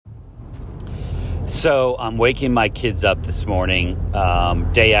So I'm waking my kids up this morning,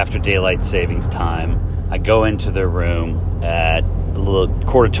 day after daylight savings time. I go into their room at a little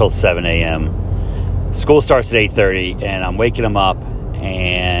 6:45 a.m. School starts at 8:30, and I'm waking them up,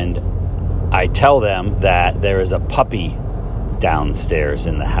 and I tell them that there is a puppy downstairs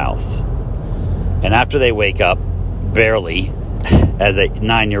in the house. And after they wake up, barely, as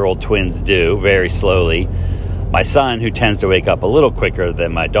 9-year-old twins do, very slowly, my son, who tends to wake up a little quicker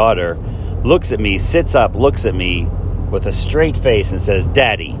than my daughter, looks at me, sits up, looks at me with a straight face and says,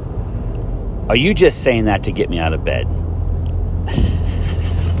 "Daddy, are you just saying that to get me out of bed?"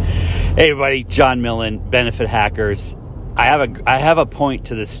 Hey everybody, John Millen, Benefit Hackers. I have a point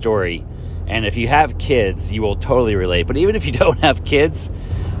to this story, and if you have kids, you will totally relate. But even if you don't have kids,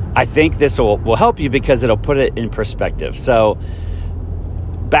 I think this will help you because it'll put it in perspective. So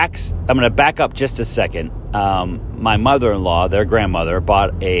I'm going to back up just a second. My mother-in-law, their grandmother,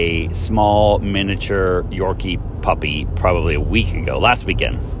 bought a small miniature Yorkie puppy probably a week ago, last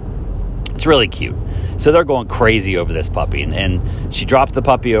weekend. It's really cute. So they're going crazy over this puppy. And she dropped the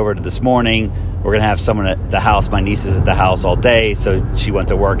puppy over to this morning. We're going to have someone at the house. My niece is at the house all day. So she went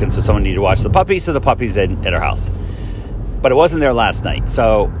to work, and so someone needed to watch the puppy. So the puppy's at her house. But it wasn't there last night.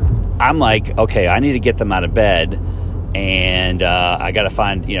 So I'm like, okay, I need to get them out of bed. And I got to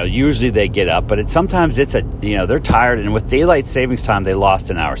find, usually they get up, but sometimes they're tired. And with daylight savings time, they lost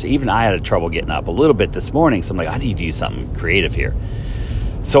an hour. So even I had trouble getting up a little bit this morning. So I'm like, I need to do something creative here.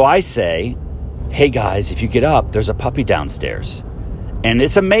 So I say, hey guys, if you get up, there's a puppy downstairs. And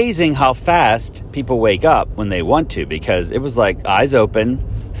it's amazing how fast people wake up when they want to, because it was like eyes open,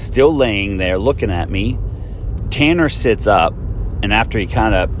 still laying there looking at me. Tanner sits up, and after he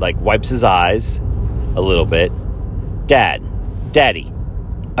kind of wipes his eyes a little bit, Daddy,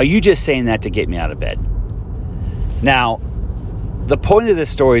 are you just saying that to get me out of bed? Now, the point of this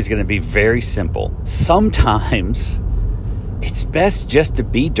story is going to be very simple. Sometimes it's best just to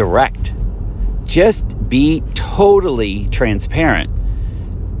be direct. Just be totally transparent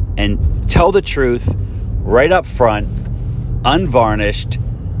and tell the truth right up front, unvarnished,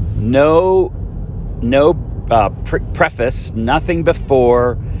 no preface, nothing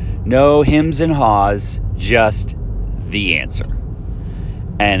before, no hems and haws, just the answer.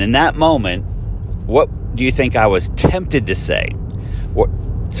 And in that moment, what do you think I was tempted to say?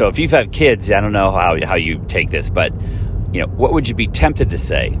 So if you've had kids, I don't know how you take this, but what would you be tempted to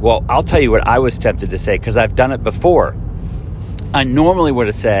say? Well, I'll tell you what I was tempted to say, because I've done it before. I normally would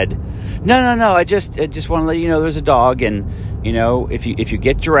have said, no, I just want to let you know there's a dog, and if you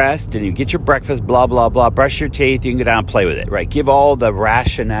get dressed and you get your breakfast, blah blah blah, brush your teeth, you can go down and play with it, right? Give all the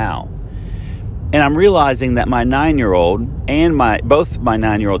rationale. And I'm realizing that my 9-year-old and both my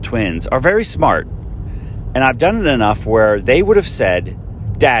 9-year-old twins are very smart. And I've done it enough where they would have said,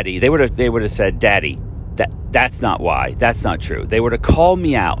 Daddy, they would have said, Daddy, that's not why. That's not true. They would have called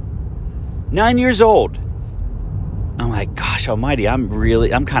me out. 9 years old. I'm like, gosh almighty, I'm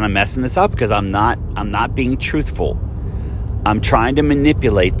kind of messing this up, because I'm not being truthful. I'm trying to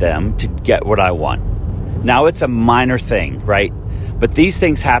manipulate them to get what I want. Now it's a minor thing, right? But these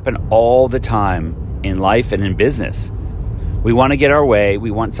things happen all the time in life and in business. We want to get our way.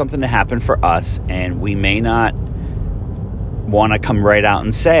 We want something to happen for us, and we may not want to come right out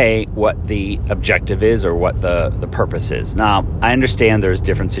and say what the objective is or what the purpose is. Now, I understand there's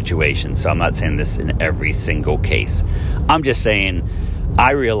different situations, so I'm not saying this in every single case. I'm just saying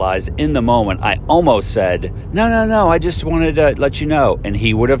I realized in the moment I almost said, no, I just wanted to let you know. And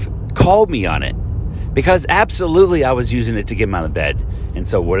he would have called me on it, because absolutely I was using it to get him out of bed. And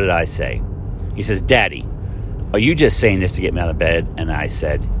so what did I say? He says, Daddy, are you just saying this to get me out of bed? And I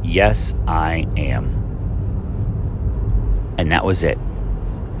said, yes, I am. And that was it.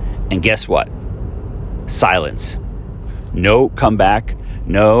 And guess what? Silence. No comeback.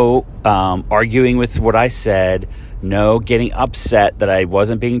 No arguing with what I said. No getting upset that I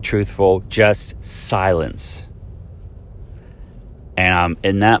wasn't being truthful. Just silence. And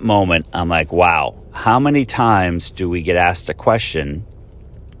in that moment, I'm like, wow, how many times do we get asked a question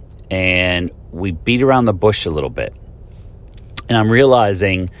and we beat around the bush a little bit? And I'm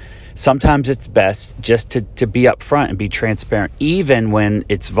realizing sometimes it's best just to be upfront and be transparent, even when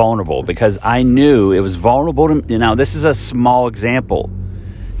it's vulnerable, because I knew it was vulnerable to. Now, this is a small example.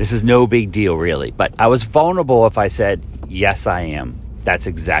 This is no big deal, really. But I was vulnerable if I said, yes, I am. That's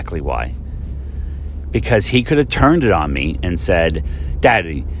exactly why. Because he could have turned it on me and said,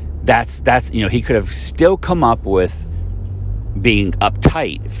 Daddy, that's he could have still come up with being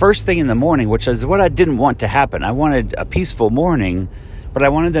uptight first thing in the morning, which is what I didn't want to happen. I wanted a peaceful morning, but I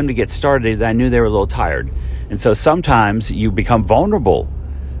wanted them to get started. I knew they were a little tired. And so sometimes you become vulnerable.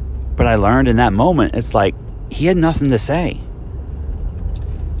 But I learned in that moment, it's like he had nothing to say.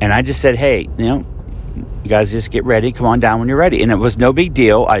 And I just said, hey, you guys just get ready. Come on down when you're ready. And it was no big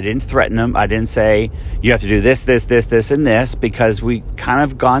deal. I didn't threaten them. I didn't say, you have to do this, this, this, this, and this, because we kind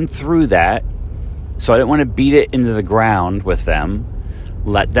of gone through that. So I didn't want to beat it into the ground with them.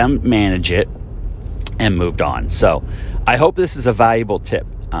 Let them manage it and moved on. So I hope this is a valuable tip.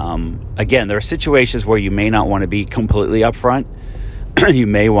 Again, there are situations where you may not want to be completely upfront. You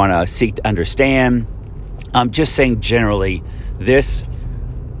may want to seek to understand. I'm just saying generally, this,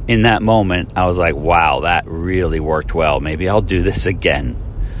 in that moment, I was like, wow, that really worked well. Maybe I'll do this again.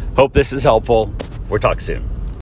 Hope this is helpful. We'll talk soon.